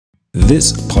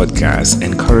This podcast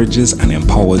encourages and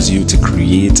empowers you to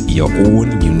create your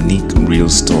own unique real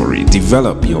story,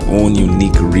 develop your own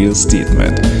unique real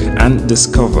statement, and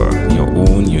discover your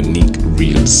own unique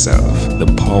real self.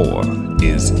 The power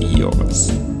is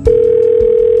yours.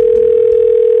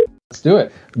 Let's do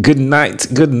it. Good night,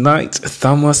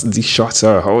 Thomas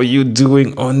DeSchutter. How are you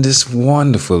doing on this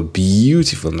wonderful,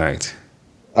 beautiful night?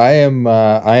 I am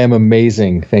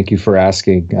amazing. Thank you for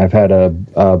asking. I've had a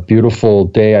beautiful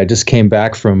day. I just came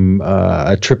back from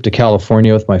a trip to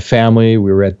California with my family.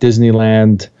 We were at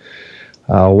Disneyland.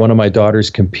 One of my daughters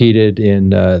competed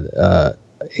in a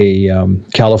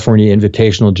California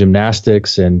Invitational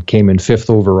Gymnastics and came in 5th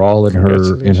overall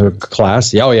in her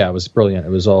class. Yeah, it was brilliant. It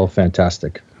was all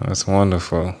fantastic. That's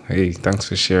wonderful. Hey, thanks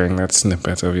for sharing that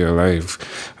snippet of your life.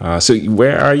 So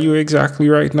where are you exactly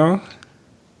right now?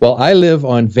 Well, I live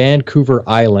on Vancouver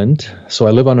Island. So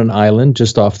I live on an island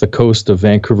just off the coast of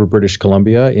Vancouver, British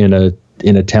Columbia, in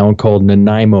a town called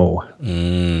Nanaimo.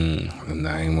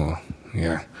 Nanaimo,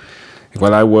 yeah.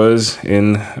 Well, I was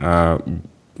in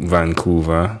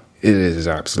Vancouver. It is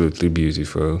absolutely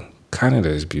beautiful. Canada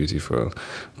is beautiful,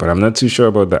 but I'm not too sure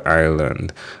about the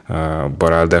island.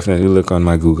 But I'll definitely look on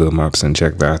my Google Maps and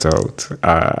check that out.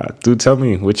 Do tell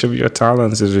me, which of your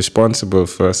talents is responsible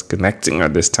for us connecting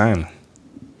at this time?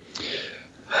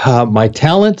 My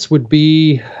talents would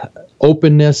be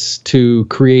openness to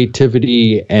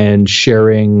creativity and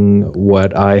sharing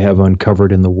what I have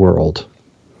uncovered in the world.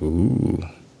 Ooh,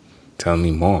 tell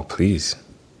me more, please.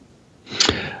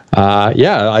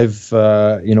 I've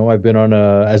been on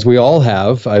as we all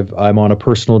have, I'm on a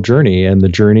personal journey, and the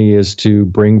journey is to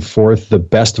bring forth the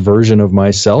best version of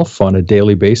myself on a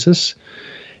daily basis.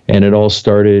 And it all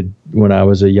started when I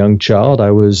was a young child.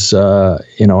 I was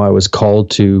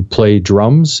called to play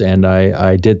drums, and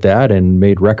I did that and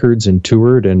made records and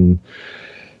toured and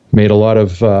made a lot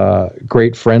of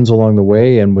great friends along the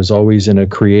way, and was always in a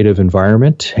creative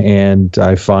environment. And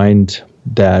I find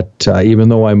that even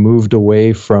though I moved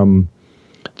away from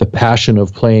the passion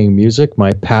of playing music,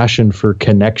 my passion for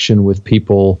connection with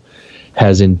people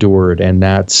has endured, and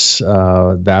that's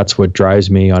what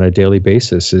drives me on a daily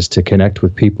basis, is to connect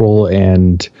with people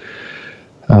and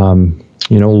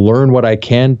learn what I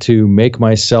can to make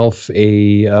myself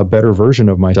a better version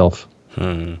of myself.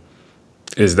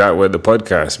 Is that where the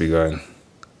podcast began?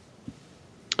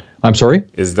 I'm sorry?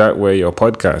 Is that where your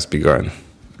podcast began?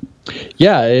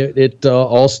 Yeah, it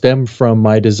all stemmed from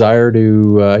my desire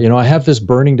to, I have this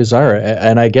burning desire,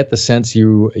 and I get the sense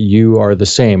you are the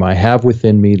same. I have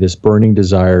within me this burning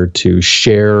desire to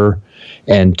share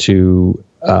and to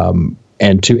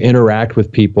interact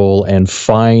with people and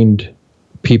find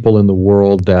people in the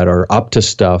world that are up to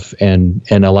stuff and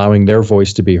allowing their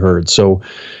voice to be heard. So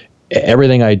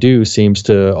everything I do seems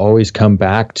to always come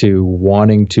back to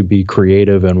wanting to be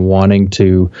creative and wanting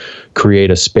to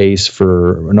create a space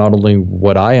for not only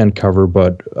what I uncover,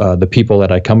 but the people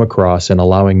that I come across, and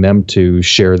allowing them to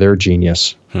share their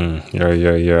genius.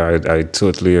 Yeah. I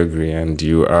totally agree. And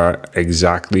you are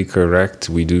exactly correct.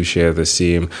 We do share the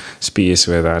same space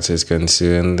where that is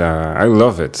concerned. I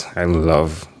love it. I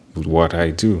love what I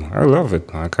do. I love it.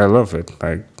 I love it.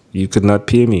 You could not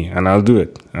pay me, and I'll do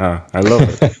it. I love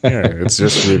it. Yeah, it's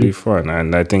just really fun,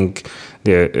 and I think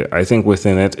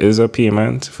within it is a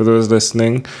payment for those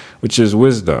listening, which is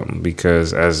wisdom.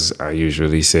 Because, as I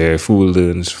usually say, a fool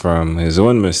learns from his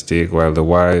own mistake, while the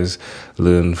wise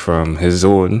learn from his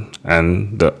own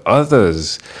and the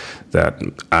others that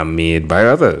are made by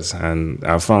others. And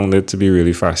I found it to be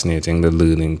really fascinating, the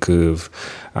learning curve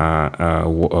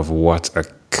of what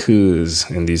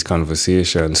occurs in these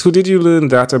conversations. Who did you learn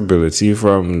that ability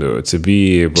from, though, to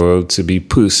be able to be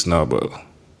personable?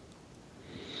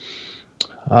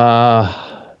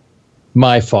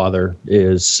 My father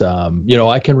is,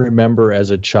 I can remember as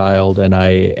a child, and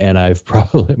I've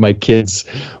probably, my kids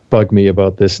bug me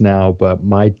about this now, but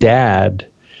my dad,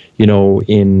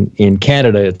 in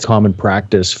Canada, it's common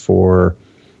practice for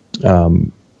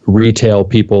retail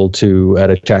people to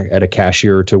at a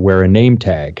cashier to wear a name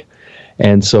tag.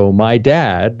 And so my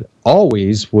dad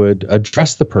always would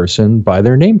address the person by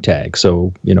their name tag.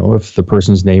 So, if the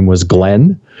person's name was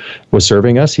Glenn, was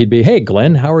serving us, he'd be, "Hey,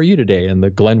 Glenn, how are you today?" And the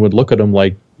Glenn would look at him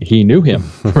like he knew him,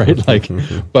 right?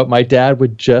 But my dad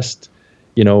would just,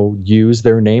 use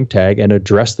their name tag and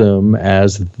address them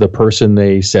as the person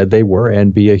they said they were,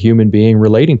 and be a human being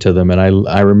relating to them. And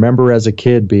I remember as a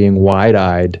kid being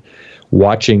wide-eyed,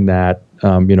 watching that,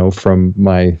 from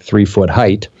my 3-foot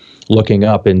height, looking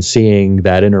up and seeing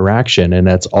that interaction. And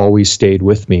that's always stayed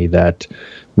with me, that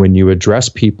when you address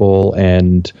people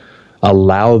and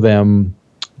allow them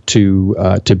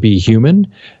to be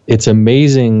human, it's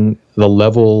amazing the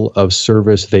level of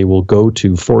service they will go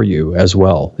to for you as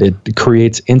well. It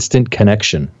creates instant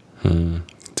connection.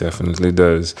 Definitely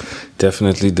does.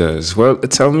 Definitely does. Well,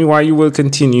 tell me why you will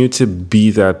continue to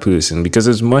be that person, because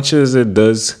as much as it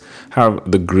does have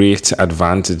the great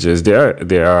advantages, there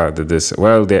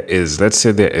is, let's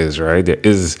say there is, right? There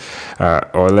is,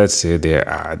 or let's say there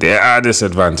are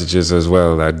disadvantages as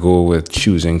well that go with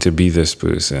choosing to be this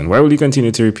person. Why will you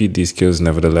continue to repeat these skills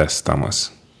nevertheless, Thomas?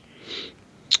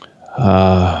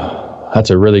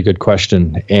 That's a really good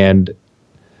question. And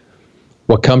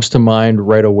what comes to mind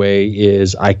right away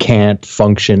is I can't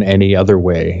function any other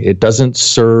way. It doesn't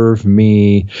serve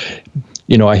me.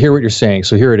 I hear what you're saying.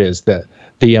 So here it is, that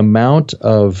the amount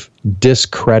of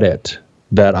discredit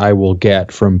that I will get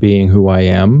from being who I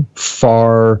am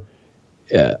far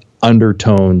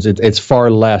undertones. It's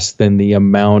far less than the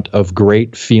amount of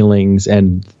great feelings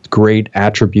and great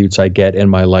attributes I get in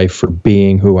my life for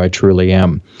being who I truly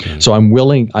am. So I'm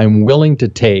willing to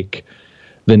take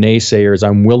the naysayers.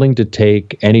 I'm willing to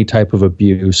take any type of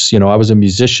abuse. I was a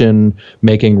musician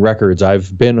making records.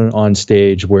 I've been on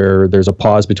stage where there's a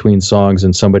pause between songs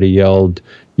and somebody yelled,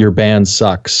 "Your band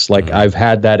sucks." Like, I've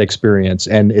had that experience,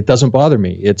 and it doesn't bother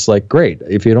me. It's like, great.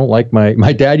 If you don't like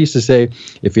my dad used to say,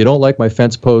 if you don't like my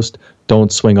fence post,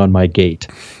 don't swing on my gate.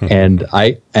 and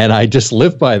I just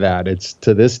live by that. It's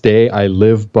to this day, I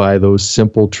live by those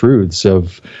simple truths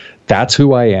of, that's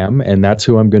who I am, and that's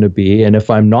who I'm going to be. And if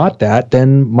I'm not that,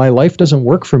 then my life doesn't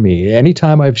work for me.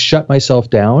 Anytime I've shut myself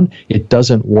down, it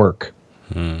doesn't work.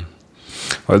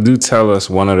 Well, do tell us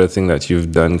one other thing that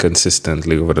you've done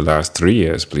consistently over the last 3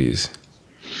 years, please.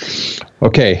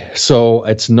 Okay, so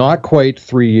it's not quite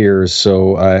 3 years,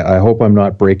 so I hope I'm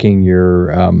not breaking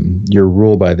your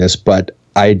rule by this, but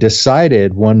I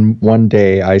decided one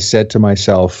day, I said to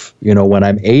myself, when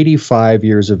I'm 85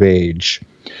 years of age,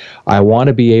 I want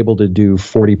to be able to do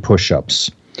 40 push-ups.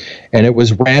 And it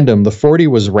was random. The 40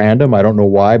 was random. I don't know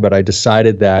why, but I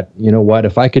decided that,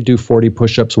 if I could do 40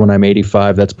 push-ups when I'm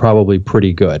 85, that's probably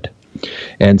pretty good.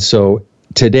 And so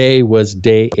today was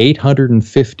day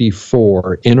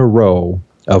 854 in a row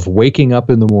of waking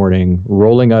up in the morning,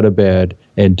 rolling out of bed,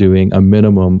 and doing a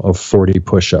minimum of 40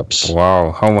 push-ups.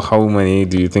 Wow. How many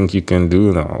do you think you can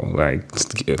do now?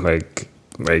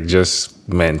 Like just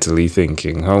mentally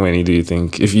thinking, how many do you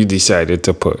think, if you decided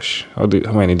to push, how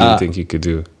many do you think you could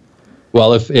do?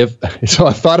 Well, so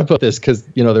I've thought about this, because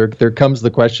there comes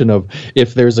the question of,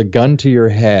 if there's a gun to your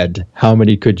head, how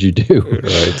many could you do?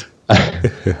 Right.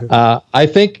 I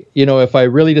think if I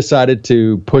really decided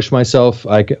to push myself,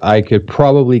 I could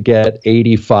probably get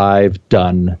 85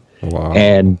 done. Wow.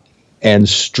 And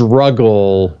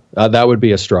struggle. That would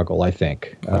be a struggle, I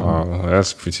think. Wow,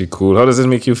 that's pretty cool. How does it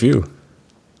make you feel?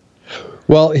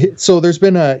 Well, so there's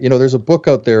been there's a book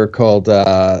out there called,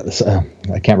 I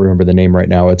can't remember the name right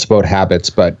now. It's about habits,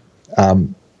 but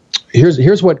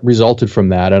here's what resulted from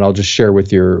that, and I'll just share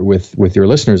with your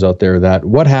listeners out there that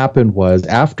what happened was,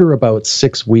 after about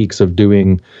 6 weeks of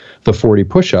doing the 40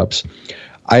 push-ups,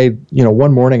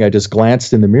 one morning I just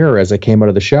glanced in the mirror as I came out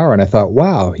of the shower, and I thought,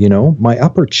 wow, my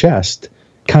upper chest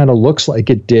kind of looks like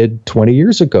it did 20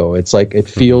 years ago. It's like, it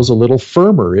feels a little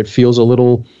firmer. It feels a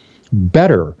little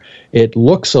better. It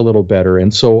looks a little better.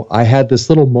 And so I had this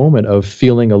little moment of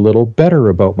feeling a little better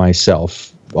about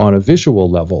myself on a visual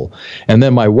level. And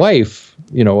then my wife,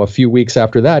 a few weeks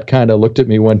after that, kind of looked at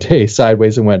me one day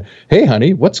sideways and went, "Hey,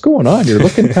 honey, what's going on? You're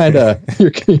looking kind of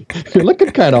you're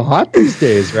looking kind of hot these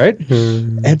days, right?"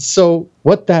 And so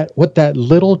what that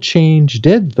little change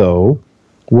did, though,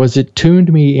 was it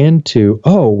tuned me into,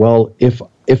 oh, well,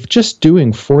 if just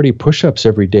doing 40 push-ups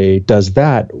every day does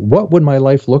that, what would my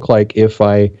life look like if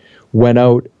I went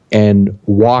out and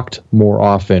walked more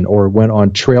often, or went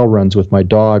on trail runs with my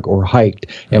dog, or hiked?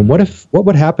 And what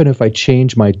would happen if I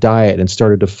changed my diet and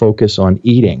started to focus on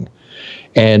eating?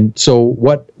 And so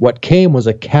what came was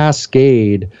a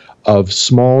cascade of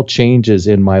small changes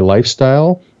in my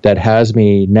lifestyle that has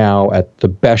me now at the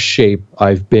best shape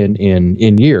I've been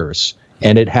in years.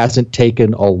 And it hasn't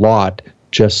taken a lot,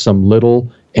 just some little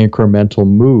incremental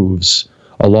moves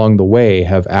along the way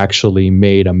have actually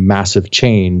made a massive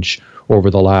change over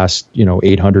the last,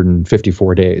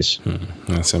 854 days.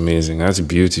 That's amazing. That's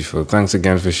beautiful. Thanks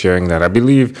again for sharing that. I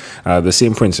believe the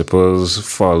same principles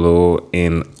follow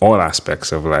in all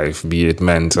aspects of life, be it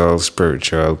mental,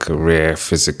 spiritual, career,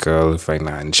 physical,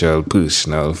 financial,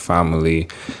 personal, family,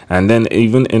 and then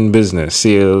even in business,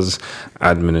 sales,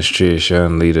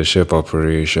 administration, leadership,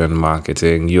 operation,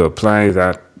 marketing. You apply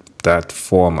that that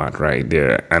format right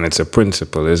there. And it's a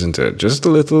principle, isn't it? Just the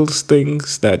little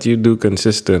things that you do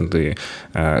consistently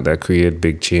that create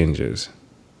big changes.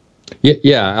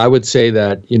 Yeah, I would say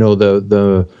that,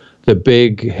 the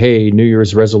big, hey, New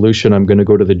Year's resolution, I'm going to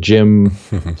go to the gym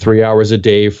 3 hours a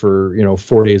day for,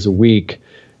 4 days a week,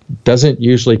 doesn't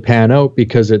usually pan out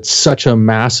because it's such a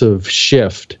massive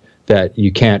shift that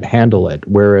you can't handle it.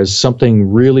 Whereas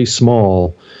something really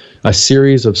small, a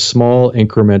series of small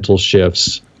incremental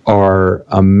shifts are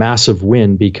a massive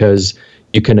win because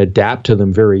you can adapt to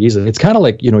them very easily. It's kind of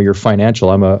like, your financial.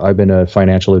 I've been a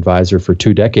financial advisor for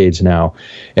 2 decades now,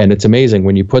 and it's amazing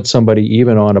when you put somebody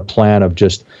even on a plan of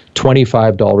just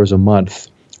 $25 a month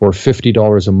or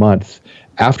 $50 a month.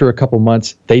 After a couple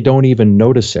months, they don't even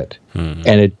notice it,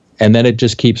 and then it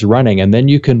just keeps running, and then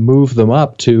you can move them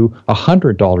up to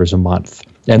 $100 a month,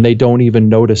 and they don't even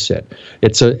notice it.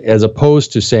 As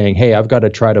opposed to saying, hey, I've got to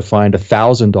try to find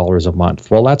 $1,000 a month.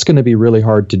 Well, that's going to be really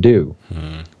hard to do,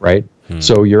 right?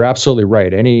 So you're absolutely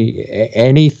right.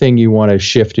 Anything you want to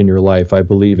shift in your life, I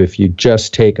believe if you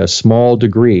just take a small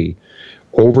degree,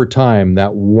 over time,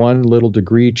 that one little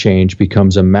degree change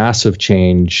becomes a massive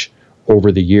change over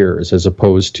the years, as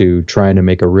opposed to trying to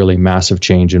make a really massive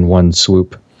change in one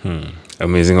swoop.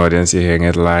 Amazing audience, you're hearing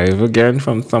it live again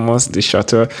from Thomas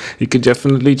DeSchutter. You could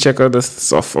definitely check out the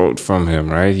stuff out from him,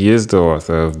 right? He is the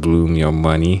author of Bloom Your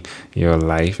Money, Your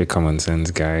Life, a common sense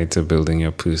guide to building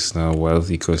your personal wealth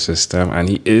ecosystem. And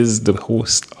he is the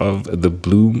host of the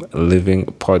Bloom Living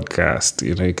podcast.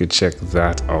 You could check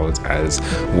that out as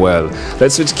well.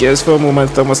 Let's switch gears for a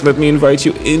moment, Thomas. Let me invite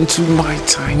you into my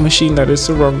time machine that is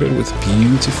surrounded with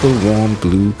beautiful, warm,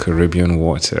 blue Caribbean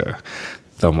water.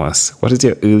 Thomas, what is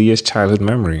your earliest childhood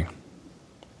memory?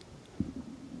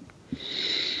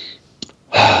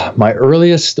 My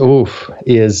earliest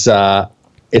is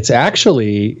it's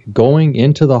actually going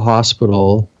into the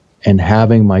hospital and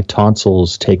having my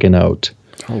tonsils taken out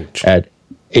at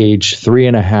age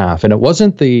 3.5. And it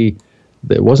wasn't the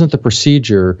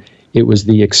procedure, it was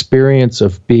the experience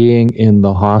of being in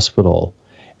the hospital.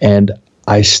 And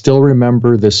I still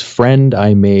remember this friend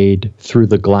I made through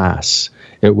the glass.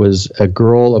 It was a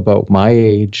girl about my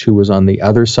age who was on the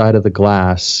other side of the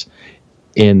glass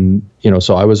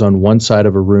so I was on one side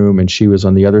of a room and she was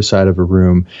on the other side of a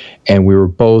room. And we were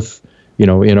both,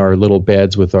 in our little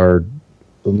beds with our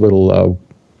little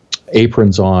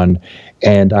aprons on.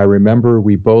 And I remember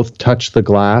we both touched the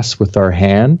glass with our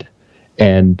hand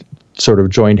and sort of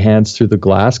joined hands through the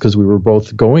glass because we were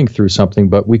both going through something,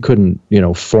 but we couldn't,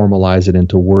 formalize it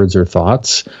into words or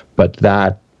thoughts. But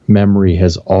that memory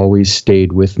has always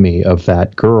stayed with me of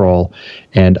that girl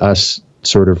and us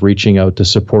sort of reaching out to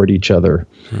support each other.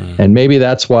 And maybe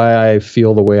that's why I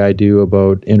feel the way I do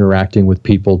about interacting with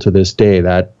people to this day.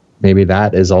 That maybe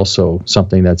that is also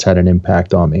something that's had an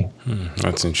impact on me.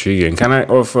 That's intriguing. Can I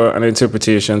offer an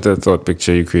interpretation to the thought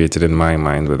picture you created in my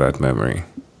mind with that memory?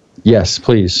 Yes,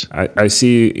 please. I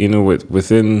see,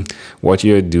 within what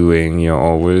you're doing, you're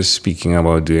always speaking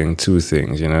about doing 2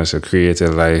 things, so create a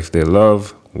life they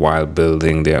love while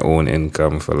building their own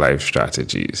income for life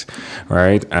strategies,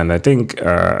 right? And I think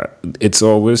it's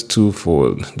always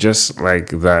twofold, just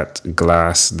like that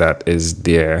glass that is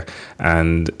there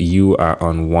and you are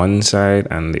on one side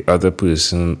and the other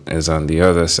person is on the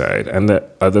other side. And the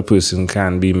other person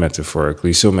can be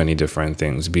metaphorically so many different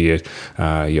things, be it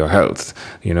your health,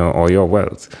 or your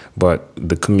wealth. But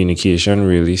the communication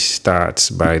really starts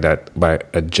by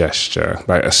a gesture,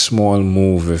 by a small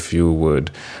move, if you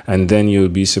would. And then you'll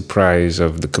be surprised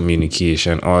of the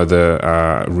communication or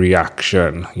the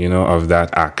reaction, of that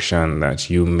action that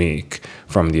you make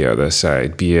from the other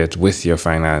side, be it with your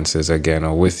finances again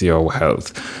or with your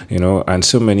health, and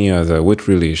so many other with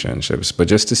relationships. But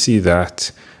just to see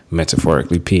that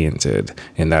metaphorically painted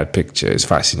in that picture is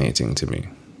fascinating to me.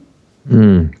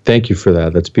 Thank you for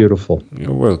that. That's beautiful.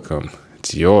 You're welcome.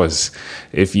 It's yours.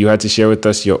 If you had to share with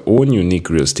us your own unique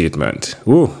real statement.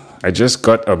 Ooh, I just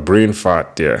got a brain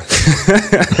fart there.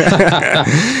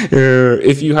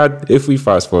 If we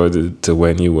fast forward to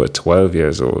when you were 12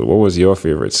 years old, what was your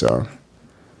favorite song?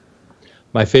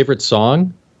 My favorite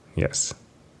song? Yes.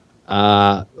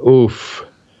 12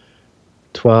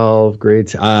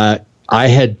 grades. I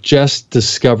had just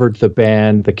discovered the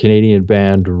Canadian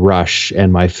band Rush,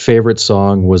 and my favorite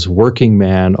song was Working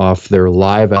Man off their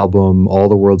live album, All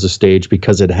the World's a Stage,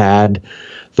 because it had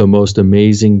the most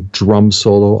amazing drum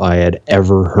solo I had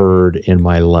ever heard in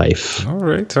my life. All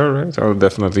right. I'll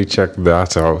definitely check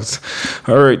that out.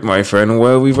 All right, my friend.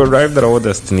 Well, we've arrived at our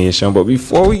destination, but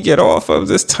before we get off of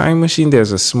this time machine,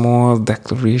 there's a small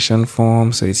declaration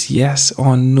form. So it's yes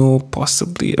or no,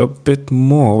 possibly a bit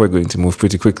more. We're going to move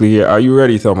pretty quickly here. Are you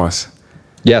ready, Thomas?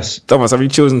 Yes. Thomas, have you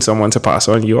chosen someone to pass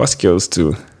on your skills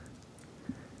to?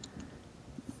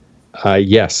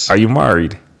 Yes. Are you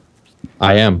married?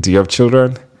 I am. Do you have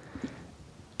children?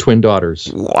 Twin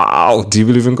daughters. Wow. Do you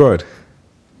believe in God?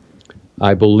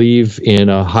 I believe in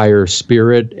a higher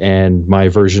spirit, and my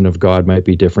version of God might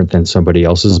be different than somebody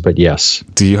else's, but yes.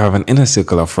 Do you have an inner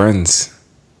circle of friends?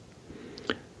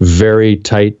 Very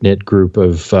tight-knit group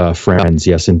of friends,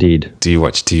 yes, indeed. Do you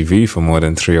watch TV for more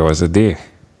than 3 hours a day?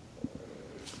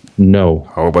 No.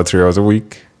 How about 3 hours a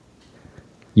week?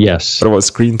 Yes. What about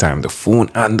screen time? The phone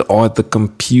and or the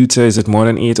computer, is it more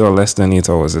than 8 or less than 8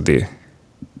 hours a day?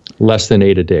 Less than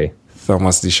 8 a day.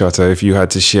 Thomas DeSchutter, if you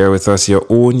had to share with us your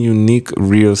own unique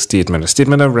real statement, a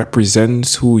statement that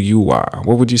represents who you are,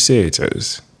 what would you say it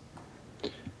is?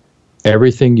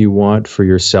 Everything you want for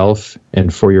yourself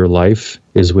and for your life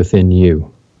is within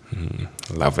you.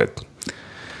 Love it.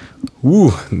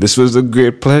 Ooh, this was a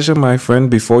great pleasure, my friend.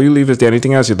 Before you leave, is there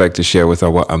anything else you'd like to share with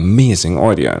our amazing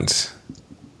audience?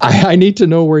 I need to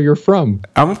know where you're from.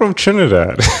 I'm from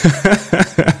Trinidad.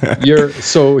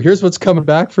 So here's what's coming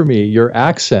back for me. Your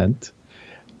accent.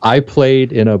 I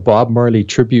played in a Bob Marley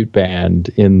tribute band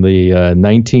in the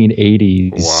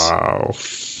 1980s. Wow.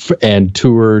 And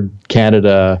toured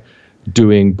Canada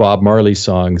doing Bob Marley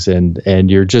songs, and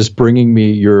you're just bringing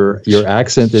me your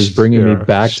accent is bringing me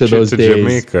back to those days.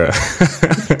 Jamaica.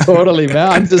 Totally,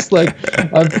 man. I'm just like,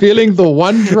 I'm feeling the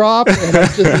one drop, and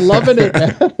I'm just loving it,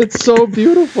 man. It's so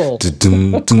beautiful.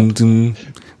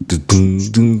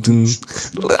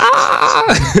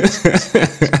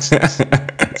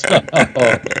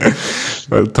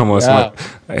 Well, Thomas,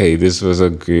 hey, this was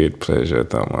a great pleasure,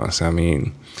 Thomas. I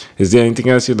mean, is there anything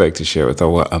else you'd like to share with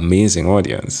our amazing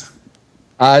audience?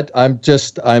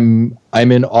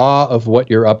 I'm in awe of what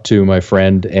you're up to, my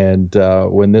friend. And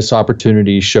when this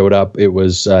opportunity showed up, it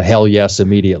was hell yes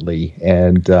immediately.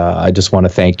 And I just want to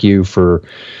thank you for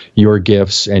your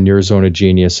gifts and your zone of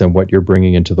genius and what you're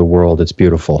bringing into the world. It's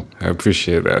beautiful. I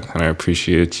appreciate that, and I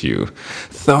appreciate you.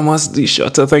 Thomas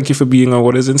DeSchutter, thank you for being on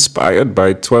what is inspired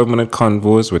by 12-Minute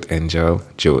Convos with Angel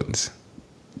Jones.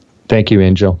 Thank you,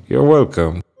 Angel. You're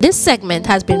welcome. This segment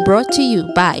has been brought to you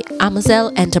by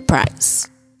Amazel Enterprise.